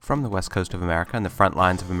From the West Coast of America and the front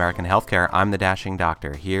lines of American healthcare, I'm the Dashing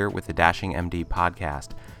Doctor, here with the Dashing MD podcast,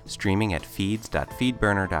 streaming at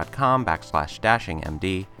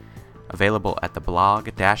feeds.feedburner.com/dashingmd, available at the blog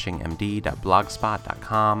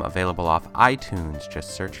dashingmd.blogspot.com, available off iTunes,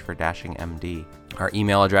 just search for Dashing MD. Our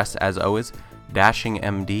email address, as always,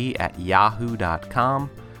 dashingmd@yahoo.com.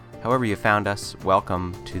 However you found us,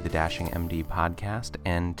 welcome to the Dashing MD podcast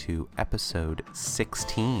and to episode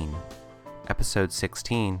 16. Episode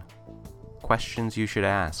 16, Questions You Should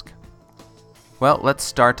Ask. Well, let's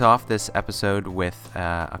start off this episode with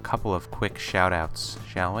a couple of quick shout-outs,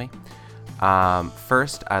 shall we?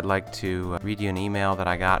 First, I'd like to read you an email that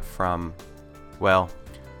I got from, well,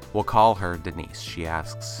 we'll call her Denise. She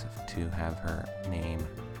asks to have her name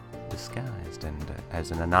disguised, and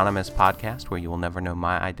as an anonymous podcast where you will never know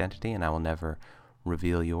my identity and I will never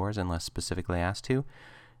reveal yours unless specifically asked to,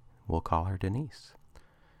 we'll call her Denise.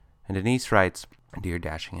 And Denise writes, Dear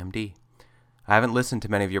Dashing MD, I haven't listened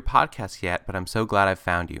to many of your podcasts yet, but I'm so glad I've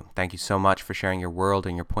found you. Thank you so much for sharing your world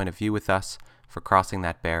and your point of view with us, for crossing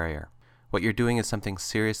that barrier. What you're doing is something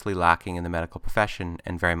seriously lacking in the medical profession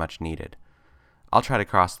and very much needed. I'll try to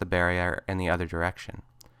cross the barrier in the other direction.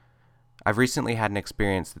 I've recently had an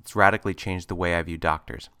experience that's radically changed the way I view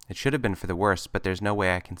doctors. It should have been for the worse, but there's no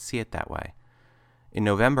way I can see it that way. In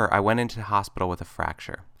November, I went into the hospital with a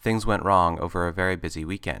fracture. Things went wrong over a very busy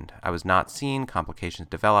weekend. I was not seen, complications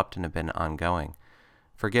developed, and have been ongoing.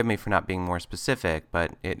 Forgive me for not being more specific,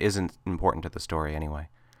 but it isn't important to the story anyway.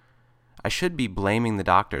 I should be blaming the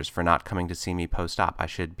doctors for not coming to see me post-op. I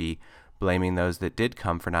should be blaming those that did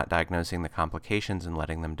come for not diagnosing the complications and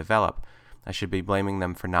letting them develop. I should be blaming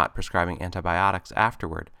them for not prescribing antibiotics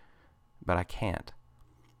afterward. But I can't.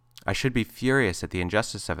 I should be furious at the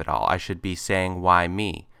injustice of it all. I should be saying, why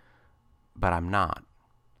me? But I'm not.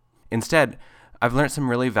 Instead, I've learned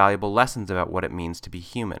some really valuable lessons about what it means to be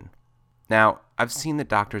human. Now, I've seen that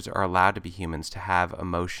doctors are allowed to be humans, to have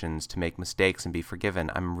emotions, to make mistakes and be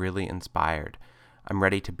forgiven. I'm really inspired. I'm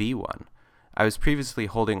ready to be one. I was previously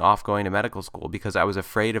holding off going to medical school because I was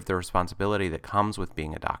afraid of the responsibility that comes with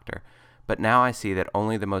being a doctor. But now I see that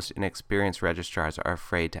only the most inexperienced registrars are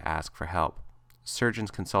afraid to ask for help. Surgeons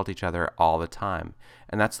consult each other all the time,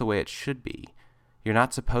 and that's the way it should be. You're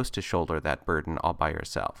not supposed to shoulder that burden all by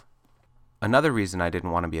yourself. Another reason I didn't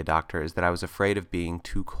want to be a doctor is that I was afraid of being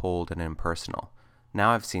too cold and impersonal. Now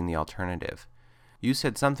I've seen the alternative. You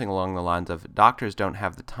said something along the lines of, doctors don't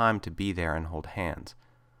have the time to be there and hold hands.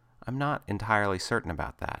 I'm not entirely certain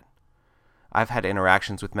about that. I've had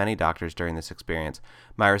interactions with many doctors during this experience.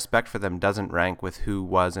 My respect for them doesn't rank with who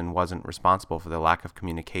was and wasn't responsible for the lack of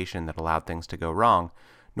communication that allowed things to go wrong,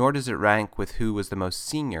 nor does it rank with who was the most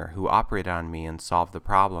senior, who operated on me and solved the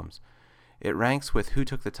problems. It ranks with who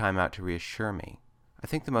took the time out to reassure me. I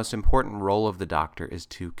think the most important role of the doctor is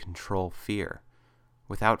to control fear.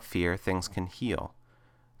 Without fear, things can heal.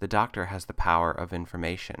 The doctor has the power of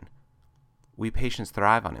information. We patients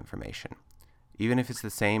thrive on information, even if it's the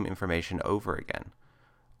same information over again.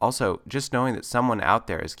 Also, just knowing that someone out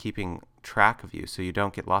there is keeping track of you so you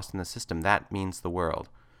don't get lost in the system, that means the world.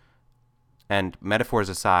 And metaphors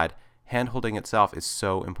aside, hand-holding itself is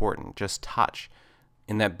so important. Just touch.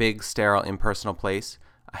 In that big, sterile, impersonal place,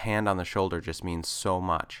 a hand on the shoulder just means so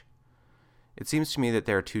much. It seems to me that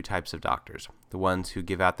there are two types of doctors, the ones who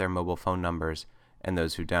give out their mobile phone numbers and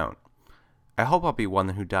those who don't. I hope I'll be one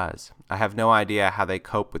who does. I have no idea how they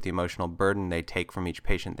cope with the emotional burden they take from each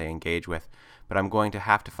patient they engage with, but I'm going to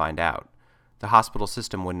have to find out. The hospital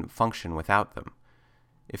system wouldn't function without them.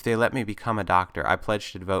 If they let me become a doctor, I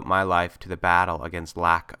pledge to devote my life to the battle against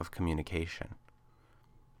lack of communication.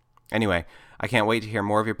 Anyway, I can't wait to hear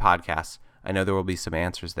more of your podcasts. I know there will be some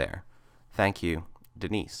answers there. Thank you,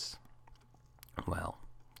 Denise. Well,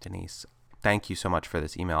 Denise, thank you so much for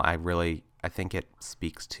this email. I think it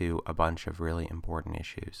speaks to a bunch of really important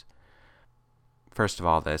issues. First of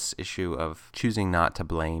all, this issue of choosing not to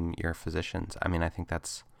blame your physicians. I think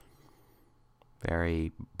that's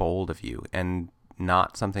very bold of you and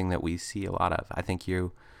not something that we see a lot of. I think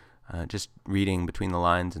you, just reading between the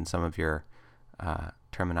lines in some of your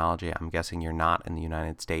terminology, I'm guessing you're not in the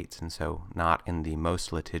United States, and so not in the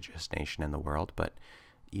most litigious nation in the world, but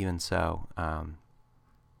even so, I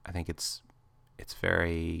think it's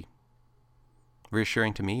very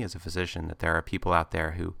reassuring to me as a physician that there are people out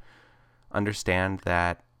there who understand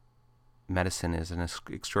that medicine is an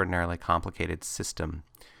extraordinarily complicated system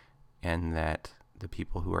and that the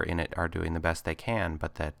people who are in it are doing the best they can,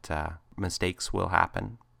 but that mistakes will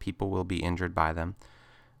happen, people will be injured by them,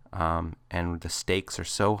 and the stakes are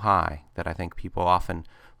so high that I think people often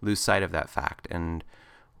lose sight of that fact and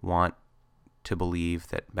want to believe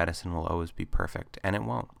that medicine will always be perfect, and it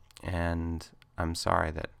won't. And I'm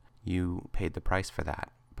sorry that you paid the price for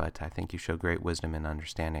that, but I think you showed great wisdom in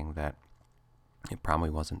understanding that it probably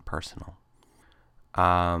wasn't personal.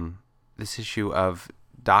 This issue of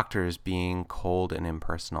doctors being cold and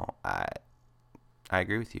impersonal, I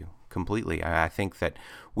agree with you completely. I think that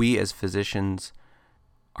we as physicians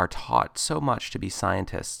are taught so much to be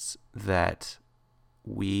scientists that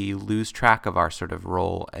we lose track of our sort of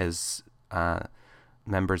role as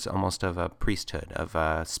members almost of a priesthood, of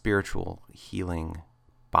a spiritual healing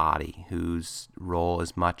body whose role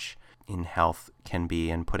as much in health can be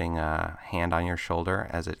in putting a hand on your shoulder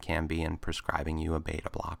as it can be in prescribing you a beta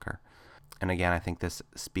blocker. And again, I think this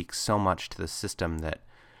speaks so much to the system that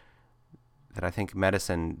I think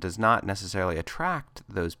medicine does not necessarily attract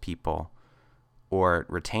those people or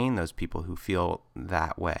retain those people who feel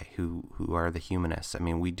that way, who are the humanists. I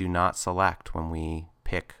mean, we do not select when we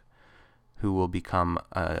pick who will become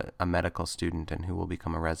a medical student and who will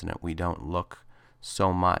become a resident. We don't look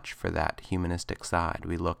so much for that humanistic side.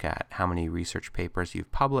 We look at how many research papers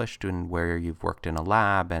you've published and where you've worked in a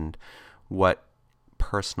lab and what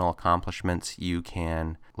personal accomplishments you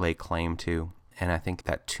can lay claim to. And I think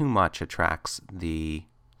that too much attracts the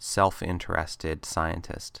self-interested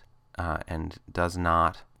scientist and does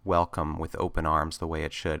not welcome with open arms the way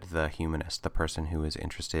it should the humanist, the person who is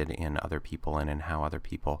interested in other people and in how other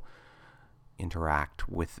people interact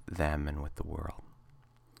with them and with the world.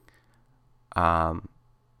 I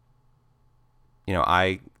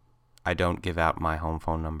don't give out my home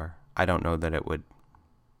phone number. I don't know that it would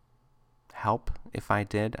help if I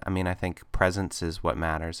did. I mean, I think presence is what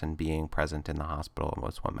matters, and being present in the hospital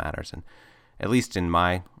was what matters. And at least in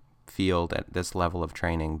my field at this level of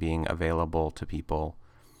training, being available to people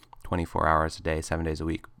 24 hours a day, 7 days a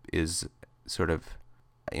week is sort of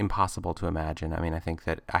impossible to imagine. I mean, I think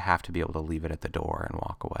that I have to be able to leave it at the door and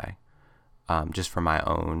walk away, just for my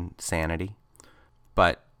own sanity.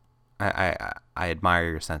 But I admire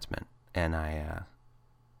your sentiment, and I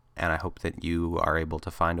hope that you are able to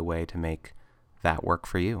find a way to make that work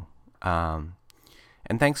for you.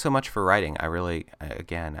 And thanks so much for writing. I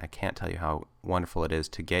can't tell you how wonderful it is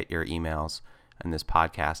to get your emails in this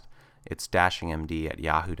podcast. It's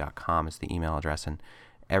dashingmd@yahoo.com is the email address, and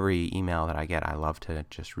every email that I get, I love to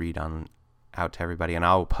just read out to everybody. And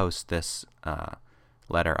I'll post this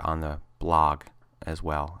letter on the blog as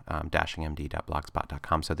well,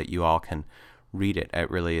 dashingmd.blogspot.com, so that you all can read it. It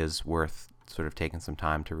really is worth sort of taking some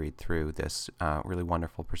time to read through this really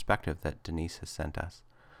wonderful perspective that Denise has sent us.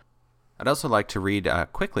 I'd also like to read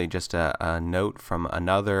quickly just a note from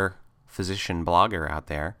another physician blogger out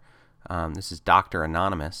there. This is Dr.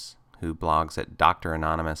 Anonymous, who blogs at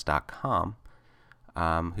dranonymous.com,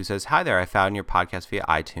 who says, "Hi there, I found your podcast via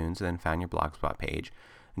iTunes and then found your Blogspot page.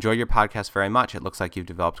 Enjoyed your podcast very much. It looks like you've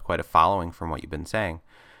developed quite a following from what you've been saying.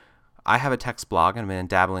 I have a text blog and I've been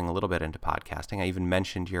dabbling a little bit into podcasting. I even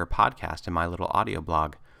mentioned your podcast in my little audio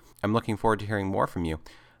blog. I'm looking forward to hearing more from you.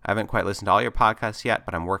 I haven't quite listened to all your podcasts yet,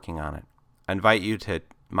 but I'm working on it. I invite you to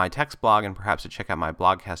my text blog and perhaps to check out my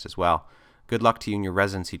blogcast as well. Good luck to you in your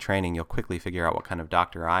residency training. You'll quickly figure out what kind of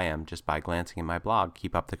doctor I am just by glancing at my blog.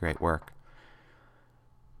 Keep up the great work."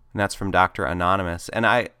 And that's from Dr. Anonymous. And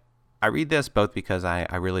I read this both because I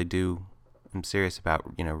really I'm serious about,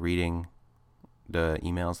 reading the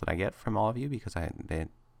emails that I get from all of you, because I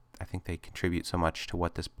think they contribute so much to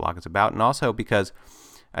what this blog is about, and also because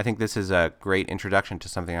I think this is a great introduction to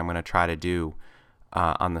something I'm going to try to do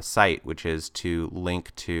on the site, which is to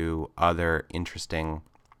link to other interesting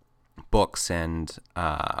books and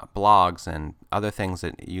blogs and other things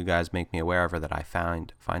that you guys make me aware of or that I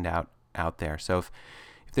find out there. So if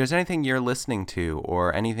there's anything you're listening to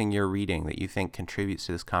or anything you're reading that you think contributes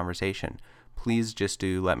to this conversation, please just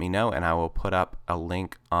do let me know, and I will put up a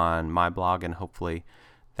link on my blog, and hopefully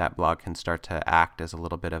that blog can start to act as a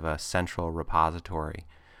little bit of a central repository.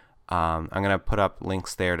 I'm going to put up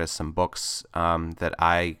links there to some books that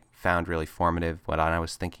I found really formative when I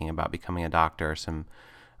was thinking about becoming a doctor, some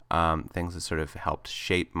things that sort of helped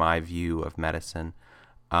shape my view of medicine.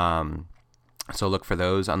 So look for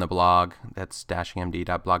those on the blog. That's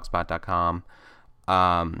dashingmd.blogspot.com.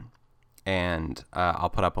 And I'll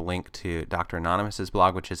put up a link to Dr. Anonymous's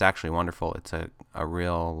blog, which is actually wonderful. It's a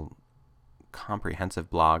real comprehensive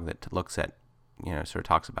blog that looks at, sort of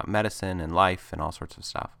talks about medicine and life and all sorts of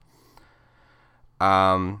stuff.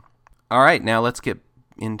 All right, now let's get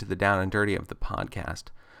into the down and dirty of the podcast.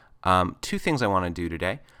 Two things I want to do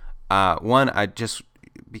today. One,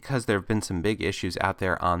 because there have been some big issues out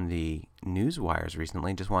there on the news wires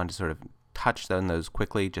recently, just wanted to sort of touch on those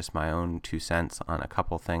quickly, just my own 2 cents on a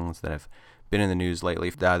couple things that have been in the news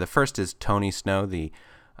lately. The first is Tony Snow, the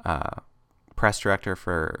press director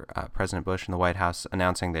for President Bush in the White House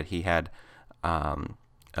announcing that he had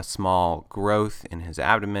a small growth in his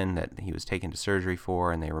abdomen that he was taken to surgery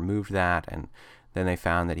for, and they removed that, and then they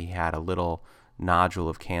found that he had a little nodule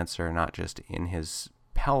of cancer, not just in his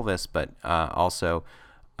pelvis, but also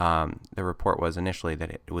the report was initially that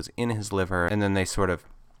it was in his liver, and then they sort of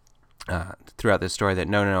throughout this story that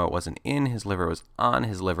no, it wasn't in his liver, it was on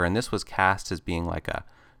his liver, and this was cast as being like a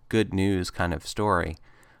good news kind of story,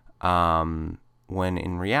 when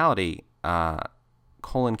in reality,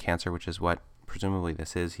 colon cancer, which is what presumably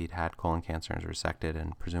this is, he'd had colon cancer and was resected,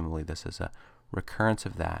 and presumably this is a recurrence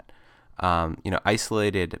of that.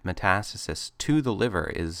 Isolated metastasis to the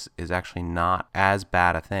liver is actually not as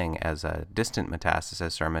bad a thing as a distant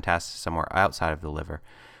metastasis or a metastasis somewhere outside of the liver.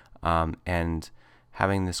 And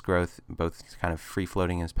having this growth, both kind of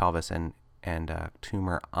free-floating in his pelvis and a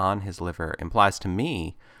tumor on his liver, implies to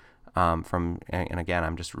me, and again,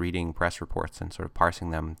 I'm just reading press reports and sort of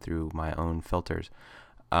parsing them through my own filters,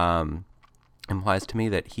 implies to me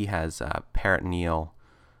that he has peritoneal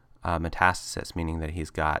metastasis, meaning that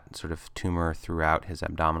he's got sort of tumor throughout his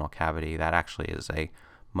abdominal cavity. That actually is a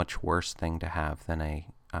much worse thing to have than a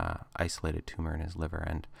isolated tumor in his liver.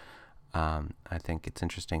 And I think it's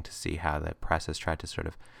interesting to see how the press has tried to sort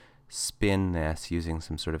of spin this using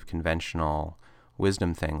some sort of conventional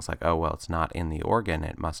wisdom things like, oh, well, it's not in the organ,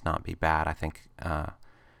 it must not be bad. I think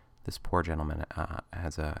this poor gentleman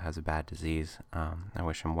has a bad disease. I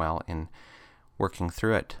wish him well in working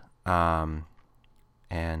through it. And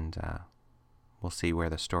we'll see where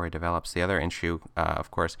the story develops. The other issue,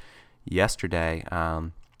 of course, yesterday,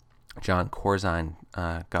 John Corzine,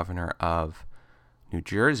 governor of New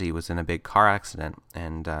Jersey, was in a big car accident,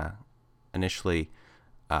 and initially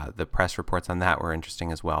the press reports on that were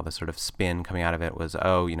interesting as well. The sort of spin coming out of it was,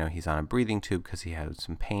 he's on a breathing tube because he had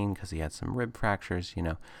some pain, because he had some rib fractures,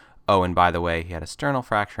 Oh, and by the way, he had a sternal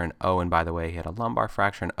fracture, and and by the way, he had a lumbar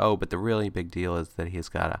fracture, and but the really big deal is that he's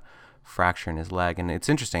got a fracture in his leg. And it's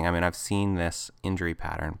interesting. I mean, I've seen this injury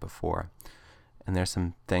pattern before, and there's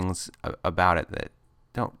some things about it that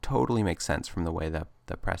don't totally make sense from the way that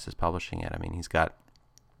the press is publishing it. I mean, he's got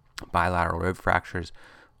bilateral rib fractures.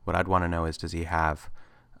 What I'd want to know is, does he have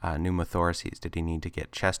pneumothoraces? Did he need to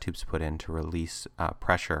get chest tubes put in to release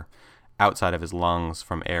pressure outside of his lungs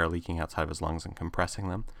from air leaking outside of his lungs and compressing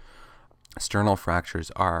them? Sternal fractures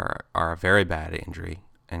are a very bad injury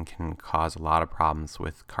and can cause a lot of problems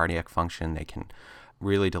with cardiac function. They can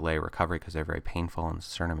really delay recovery because they're very painful, and the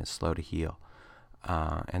sternum is slow to heal.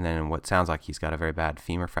 And then what sounds like he's got a very bad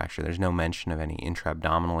femur fracture. There's no mention of any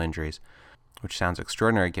intra-abdominal injuries, which sounds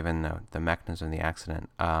extraordinary given the mechanism of the accident,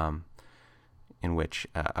 in which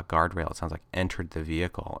a guardrail, it sounds like, entered the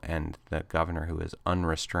vehicle, and the governor, who was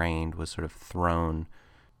unrestrained, was sort of thrown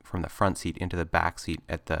from the front seat into the back seat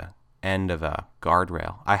at the end of a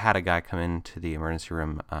guardrail. I had a guy come into the emergency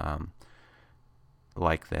room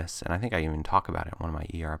like this, and I think I even talk about it in one of my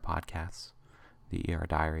ER podcasts, the ER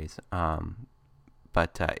Diaries.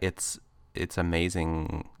 But it's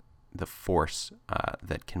amazing the force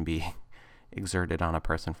that can be exerted on a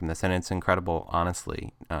person from this, and it's incredible,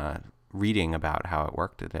 honestly, reading about how it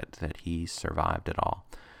worked, that he survived it all.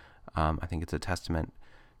 I think it's a testament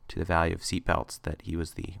to the value of seatbelts that he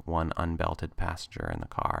was the one unbelted passenger in the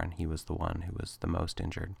car, and he was the one who was the most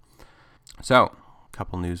injured. So, a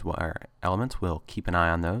couple newswire elements. We'll keep an eye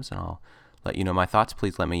on those, and I'll let you know my thoughts.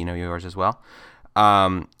 Please let me know yours as well.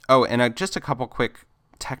 Just a couple quick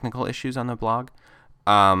technical issues on the blog.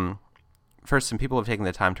 First, some people have taken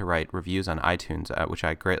the time to write reviews on iTunes, which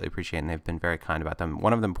I greatly appreciate, and they've been very kind about them.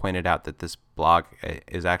 One of them pointed out that this blog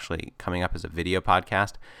is actually coming up as a video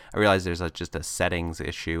podcast. I realize there's just a settings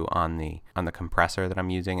issue on the compressor that I'm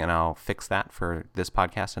using, and I'll fix that for this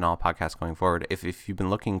podcast and all podcasts going forward. If you've been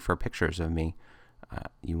looking for pictures of me,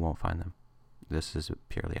 you won't find them. This is a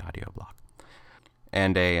purely audio blog.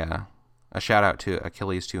 And a shout out to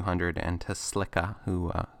Achilles 200 and to Slicka,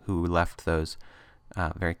 who left those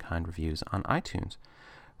very kind reviews on iTunes.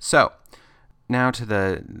 So, now to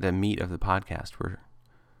the meat of the podcast. We're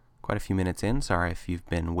quite a few minutes in. Sorry if you've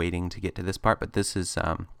been waiting to get to this part, but this is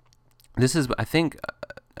I think,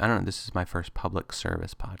 this is my first public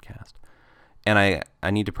service podcast. And I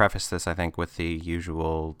need to preface this, I think, with the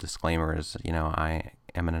usual disclaimers. I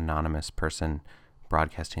am an anonymous person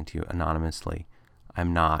broadcasting to you anonymously.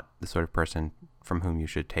 I'm not the sort of person from whom you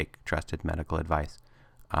should take trusted medical advice.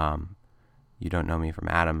 You don't know me from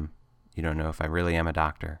Adam. You don't know if I really am a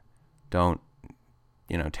doctor. Don't,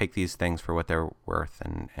 take these things for what they're worth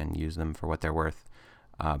and use them for what they're worth.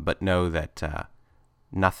 But know that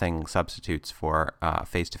nothing substitutes for a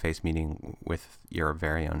face-to-face meeting with your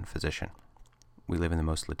very own physician. we live in the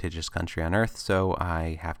most litigious country on earth, so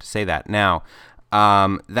I have to say that. Now,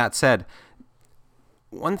 that said,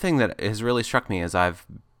 one thing that has really struck me as I've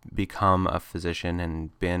become a physician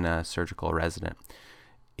and been a surgical resident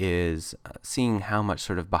is seeing how much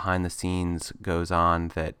sort of behind the scenes goes on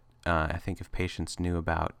that I think if patients knew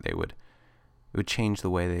about, it would change the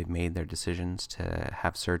way they made their decisions to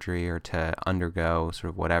have surgery or to undergo sort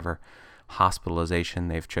of whatever hospitalization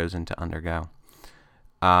they've chosen to undergo.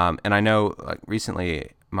 And I know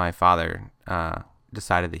recently my father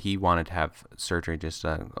decided that he wanted to have surgery, just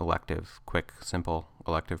an elective, quick, simple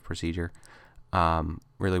elective procedure.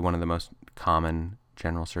 Really one of the most common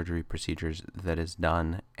general surgery procedures that is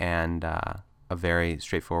done, and a very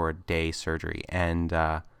straightforward day surgery. And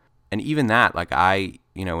even that, like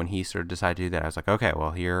when he sort of decided to do that, I was like, okay,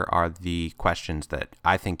 well, here are the questions that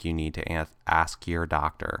I think you need to ask your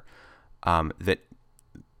doctor that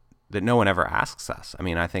no one ever asks us. I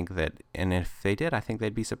mean, I think that, and if they did, I think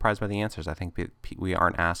they'd be surprised by the answers. I think we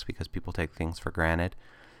aren't asked because people take things for granted,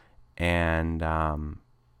 and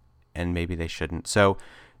maybe they shouldn't. So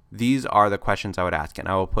these are the questions I would ask, and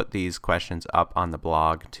I will put these questions up on the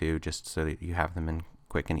blog too, just so that you have them in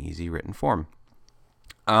quick and easy written form.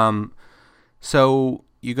 So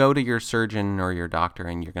you go to your surgeon or your doctor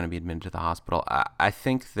and you're going to be admitted to the hospital. I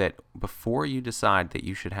think that before you decide that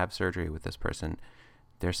you should have surgery with this person,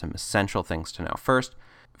 there's some essential things to know. First,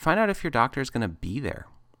 find out if your doctor is going to be there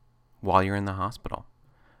while you're in the hospital.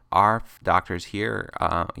 Our doctors here,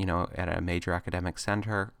 at a major academic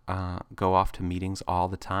center, go off to meetings all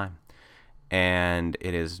the time. And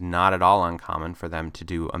it is not at all uncommon for them to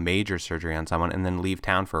do a major surgery on someone and then leave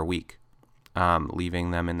town for a week,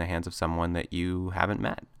 leaving them in the hands of someone that you haven't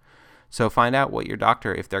met. So find out what your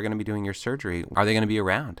doctor, if they're going to be doing your surgery, are they going to be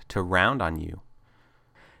around to round on you?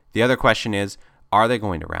 The other question is, are they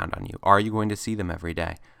going to round on you? Are you going to see them every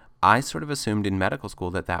day? I sort of assumed in medical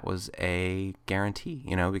school that was a guarantee,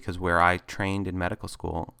 because where I trained in medical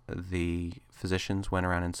school, the physicians went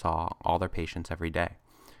around and saw all their patients every day.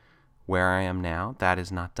 Where I am now, that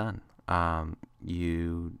is not done.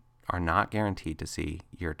 You are not guaranteed to see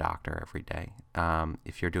your doctor every day.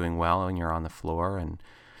 If you're doing well and you're on the floor,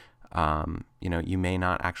 and you may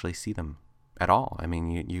not actually see them at all. I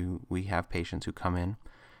mean, we have patients who come in,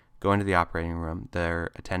 go into the operating room,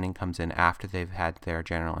 their attending comes in after they've had their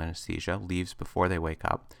general anesthesia, leaves before they wake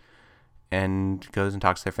up, and goes and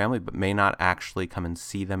talks to their family, but may not actually come and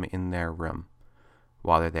see them in their room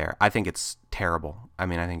while they're there. I think it's terrible. I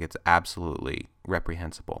mean, I think it's absolutely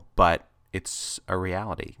reprehensible, but it's a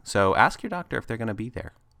reality. So ask your doctor if they're going to be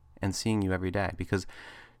there and seeing you every day, because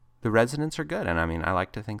the residents are good. And I mean, I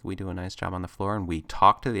like to think we do a nice job on the floor, and we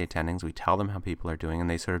talk to the attendings, we tell them how people are doing, and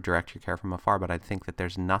they sort of direct your care from afar. But I think that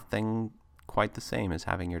there's nothing quite the same as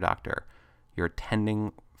having your doctor, your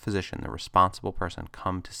attending physician, the responsible person,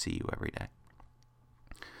 come to see you every day.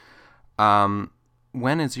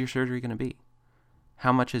 When is your surgery going to be?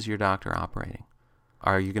 How much is your doctor operating?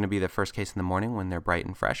 Are you going to be the first case in the morning when they're bright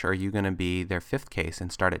and fresh, or are you going to be their fifth case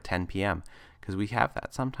and start at 10 p.m.? Because we have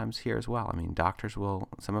that sometimes here as well. I mean, doctors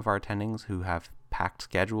some of our attendings who have packed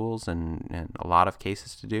schedules and a lot of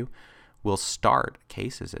cases to do, will start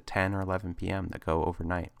cases at 10 or 11 p.m. that go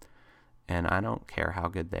overnight. And I don't care how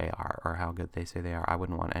good they are or how good they say they are. I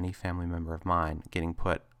wouldn't want any family member of mine getting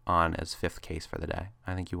put on as fifth case for the day.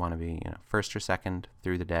 I think you want to be first or second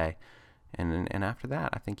through the day. And after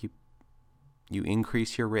that, I think you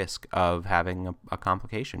increase your risk of having a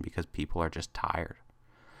complication because people are just tired.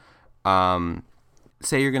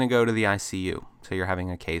 Say you're going to go to the ICU. Say you're having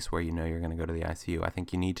a case where you're going to go to the ICU. I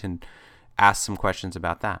think you need to ask some questions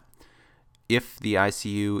about that. If the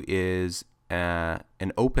ICU is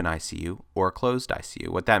an open ICU or a closed ICU,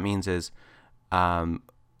 what that means is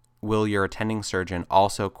will your attending surgeon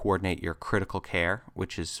also coordinate your critical care,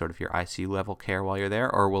 which is sort of your ICU level care while you're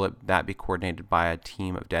there, or will that be coordinated by a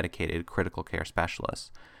team of dedicated critical care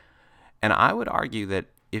specialists? And I would argue that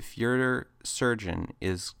if your surgeon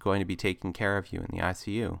is going to be taking care of you in the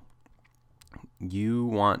ICU, you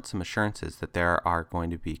want some assurances that there are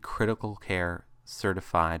going to be critical care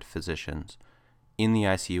certified physicians in the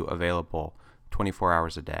ICU available 24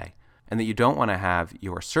 hours a day. And that you don't want to have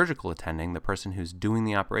your surgical attending, the person who's doing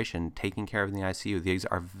the operation, taking care of in the ICU. These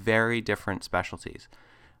are very different specialties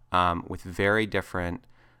with very different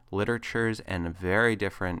literatures and very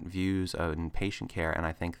different views on patient care. And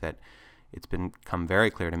I think that it's become very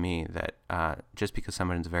clear to me that just because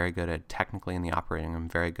someone's very good at technically in the operating room,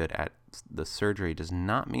 very good at the surgery, does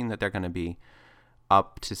not mean that they're going to be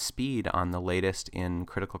up to speed on the latest in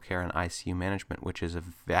critical care and ICU management, which is a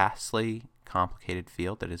vastly complicated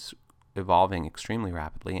field that is evolving extremely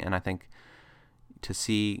rapidly. And I think to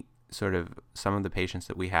see sort of some of the patients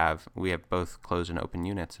that we have both closed and open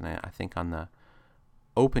units, and I think on the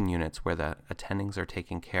open units where the attendings are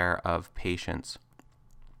taking care of patients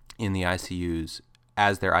in the ICUs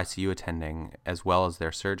as their ICU attending as well as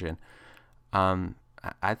their surgeon,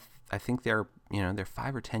 I think they're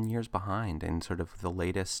 5 or 10 years behind in sort of the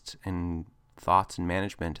latest in thoughts and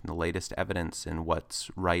management and the latest evidence in what's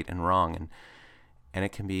right and wrong, and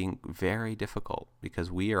it can be very difficult because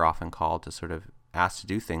we are often called to sort of asked to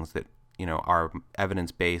do things that our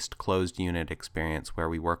evidence-based closed unit experience, where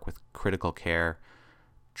we work with critical care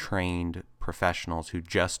trained professionals who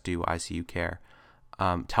just do ICU care,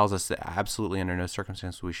 tells us that absolutely under no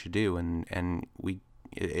circumstances we should do, and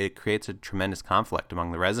it creates a tremendous conflict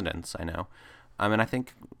among the residents, I know. And I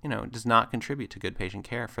think it does not contribute to good patient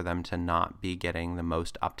care for them to not be getting the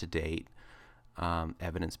most up-to-date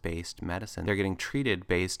evidence-based medicine. They're getting treated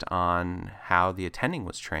based on how the attending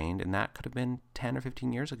was trained, and that could have been 10 or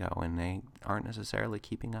 15 years ago, and they aren't necessarily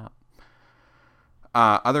keeping up.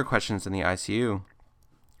 Other questions in the ICU: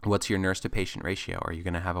 what's your nurse-to-patient ratio? Are you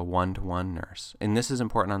going to have a 1-to-1 nurse? And this is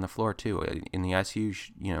important on the floor too. In the ICU,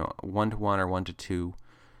 1-to-1 or 1-to-2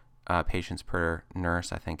 patients per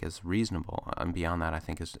nurse, I think, is reasonable. And beyond that, I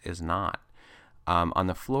think is not. On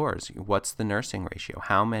the floors, what's the nursing ratio?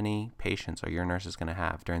 How many patients are your nurses going to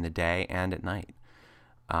have during the day and at night?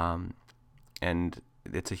 And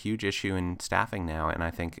it's a huge issue in staffing now. And I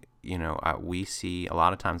think, we see a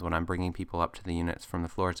lot of times when I'm bringing people up to the units from the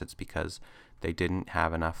floors, it's because they didn't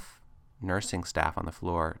have enough nursing staff on the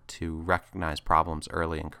floor to recognize problems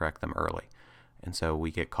early and correct them early. And so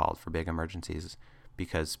we get called for big emergencies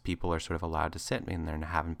because people are sort of allowed to sit and they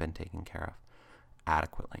haven't been taken care of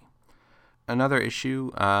adequately. Another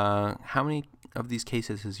issue, how many of these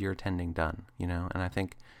cases has your attending done? And I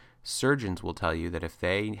think surgeons will tell you that if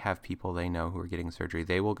they have people they know who are getting surgery,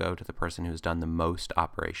 they will go to the person who's done the most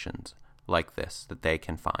operations like this that they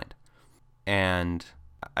can find. And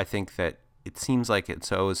I think that it seems like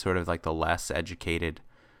it's always sort of like the less educated,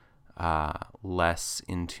 less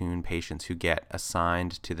in tune patients who get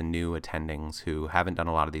assigned to the new attendings who haven't done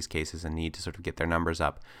a lot of these cases and need to sort of get their numbers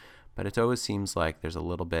up. But it always seems like there's a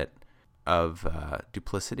little bit of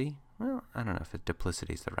duplicity. Well, I don't know if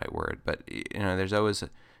duplicity is the right word, but there's always,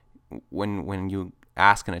 when you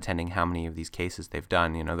ask an attending how many of these cases they've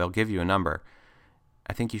done, they'll give you a number.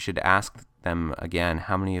 I think you should ask them again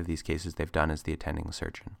how many of these cases they've done as the attending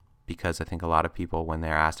surgeon, because I think a lot of people, when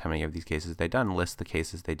they're asked how many of these cases they've done, list the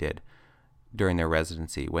cases they did during their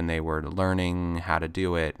residency when they were learning how to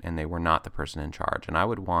do it and they were not the person in charge. And I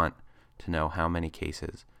would want to know how many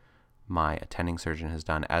cases my attending surgeon has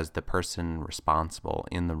done as the person responsible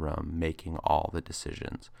in the room making all the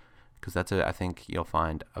decisions, because I think you'll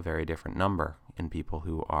find a very different number in people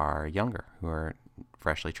who are younger, who are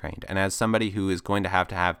freshly trained. And as somebody who is going to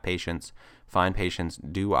have patients, find patients,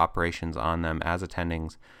 do operations on them as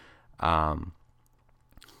attendings,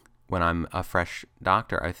 when I'm a fresh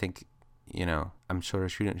doctor, I think, I'm sort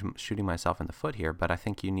of shooting myself in the foot here, but I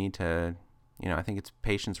think you need to, I think it's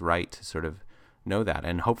patients' right to sort of know that,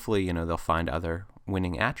 and hopefully they'll find other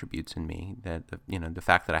winning attributes in me, that the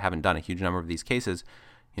fact that I haven't done a huge number of these cases,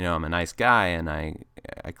 I'm a nice guy and I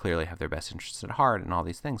clearly have their best interests at heart and all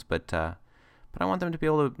these things, but I want them to be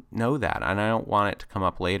able to know that, and I don't want it to come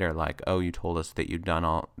up later like, oh, you told us that you'd done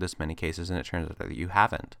all this many cases and it turns out that you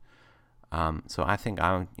haven't. So I think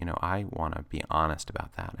I want to be honest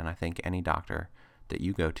about that, and I think any doctor that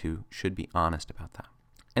you go to should be honest about that.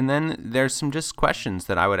 And then there's some just questions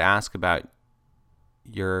that I would ask about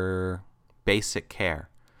your basic care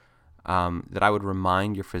that I would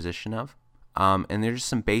remind your physician of. And there's just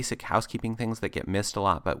some basic housekeeping things that get missed a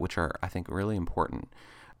lot, but which are, I think, really important.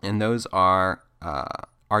 And those are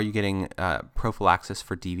you getting prophylaxis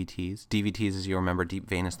for DVTs? DVTs, as you remember, deep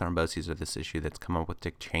venous thromboses, are this issue that's come up with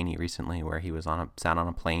Dick Cheney recently, where he was sat on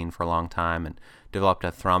a plane for a long time and developed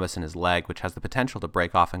a thrombus in his leg, which has the potential to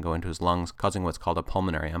break off and go into his lungs, causing what's called a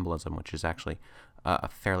pulmonary embolism, which is actually a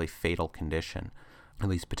fairly fatal condition, at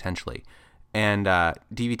least potentially. And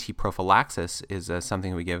DVT prophylaxis is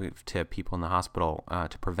something we give to people in the hospital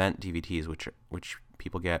to prevent DVTs, which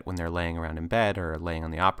people get when they're laying around in bed or laying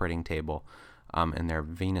on the operating table, and their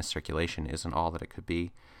venous circulation isn't all that it could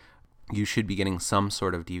be. You should be getting some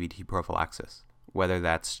sort of DVT prophylaxis, whether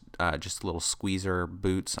that's just little squeezer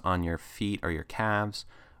boots on your feet or your calves,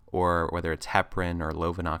 or whether it's heparin or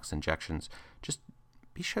Lovenox injections. Just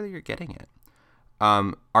be sure that you're getting it.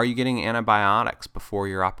 Are you getting antibiotics before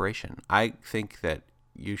your operation? I think that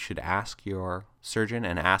you should ask your surgeon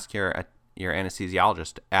and ask your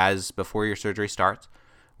anesthesiologist before your surgery starts,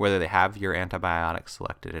 whether they have your antibiotic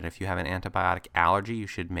selected. And if you have an antibiotic allergy, you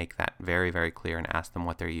should make that very, very clear and ask them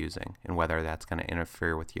what they're using and whether that's going to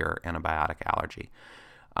interfere with your antibiotic allergy.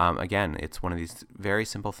 Again, it's one of these very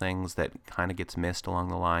simple things that kind of gets missed along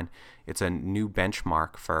the line. It's a new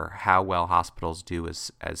benchmark for how well hospitals do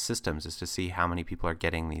as systems, is to see how many people are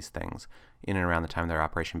getting these things in and around the time of their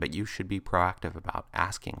operation. But you should be proactive about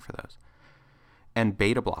asking for those. And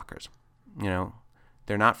beta blockers,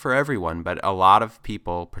 they're not for everyone, but a lot of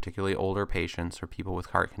people, particularly older patients or people with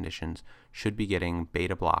heart conditions, should be getting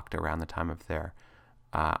beta blocked around the time of their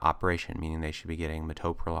operation, meaning they should be getting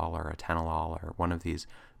metoprolol or atenolol or one of these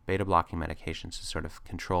beta blocking medications to sort of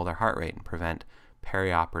control their heart rate and prevent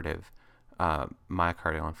perioperative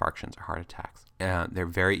myocardial infarctions or heart attacks. They're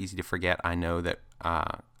very easy to forget. I know that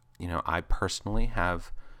I personally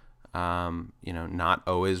have not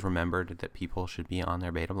always remembered that people should be on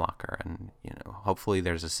their beta blocker, and hopefully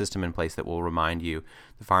there's a system in place that will remind you.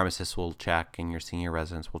 The pharmacist will check, and your senior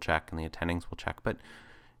residents will check, and the attendings will check. But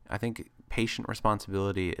I think patient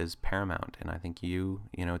responsibility is paramount, and I think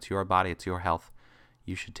it's your body, it's your health.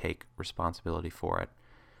 You should take responsibility for it.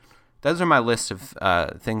 Those are my list of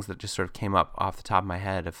things that just sort of came up off the top of my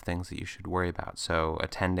head of things that you should worry about. So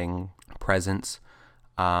attending, presence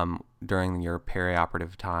during your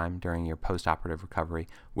perioperative time, during your postoperative recovery.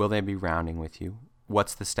 Will they be rounding with you?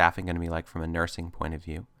 What's the staffing going to be like from a nursing point of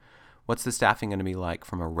view? What's the staffing going to be like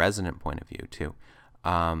from a resident point of view, too?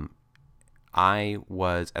 I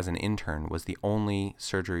was, as an intern, was the only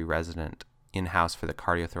surgery resident in-house for the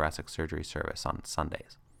cardiothoracic surgery service on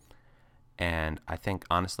Sundays. And I think,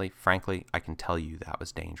 honestly, frankly, I can tell you that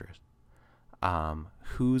was dangerous.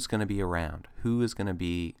 Who's going to be around? Who is going to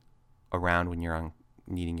be around when you're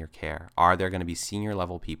needing your care? Are there going to be senior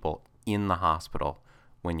level people in the hospital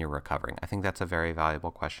when you're recovering? I think that's a very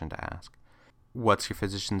valuable question to ask. What's your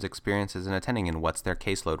physician's experience as an attending, and what's their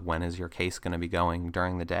caseload? When is your case going to be going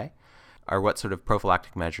during the day? Or what sort of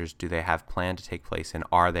prophylactic measures do they have planned to take place, and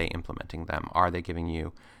are they implementing them? Are they giving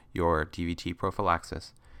you your DVT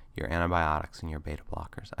prophylaxis, your antibiotics, and your beta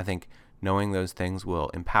blockers? I think knowing those things will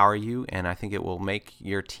empower you, and I think it will make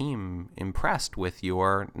your team impressed with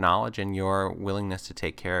your knowledge and your willingness to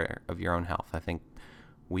take care of your own health. I think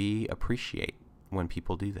we appreciate when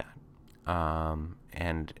people do that,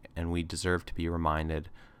 and we deserve to be reminded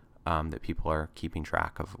that people are keeping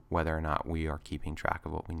track of whether or not we are keeping track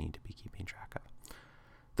of what we need to be keeping track of.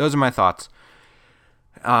 Those are my thoughts.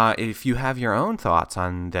 If you have your own thoughts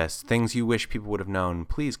on this, things you wish people would have known,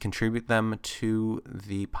 please contribute them to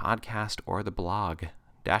the podcast or the blog,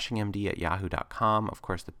 dashingmd@yahoo.com. Of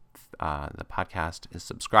course, the podcast is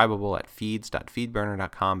subscribable at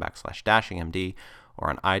feeds.feedburner.com/dashingmd or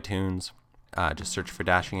on iTunes. Just search for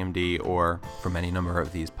DashingMD or from any number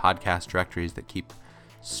of these podcast directories that keep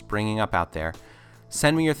springing up out there.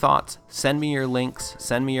 Send me your thoughts, send me your links,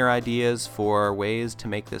 send me your ideas for ways to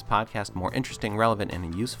make this podcast more interesting, relevant,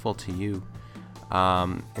 and useful to you.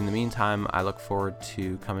 In the meantime, I look forward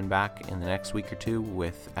to coming back in the next week or two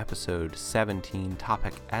with episode 17,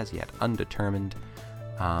 topic as yet undetermined,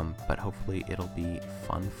 but hopefully it'll be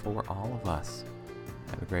fun for all of us.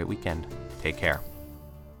 Have a great weekend. Take care.